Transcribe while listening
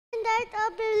find that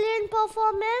a brilliant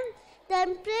performance,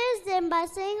 then praise them by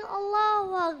saying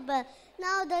Allahu Akbar.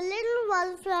 Now the little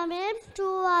ones from him too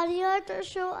are here to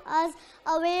show us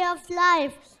a way of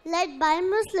life led by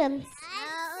Muslims.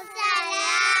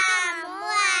 Assalamu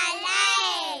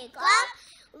alaikum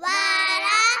wa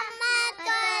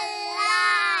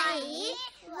rahmatullahi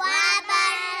wa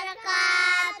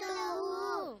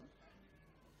barakatuh.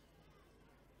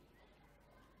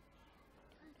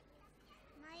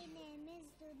 My name is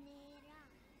Dunera.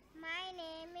 My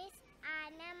name is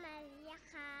Anna Maria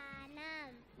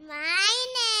Khanam. My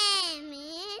name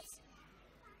is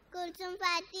Kulsum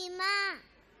Fatima.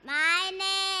 My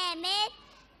name is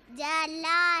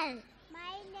Jalal.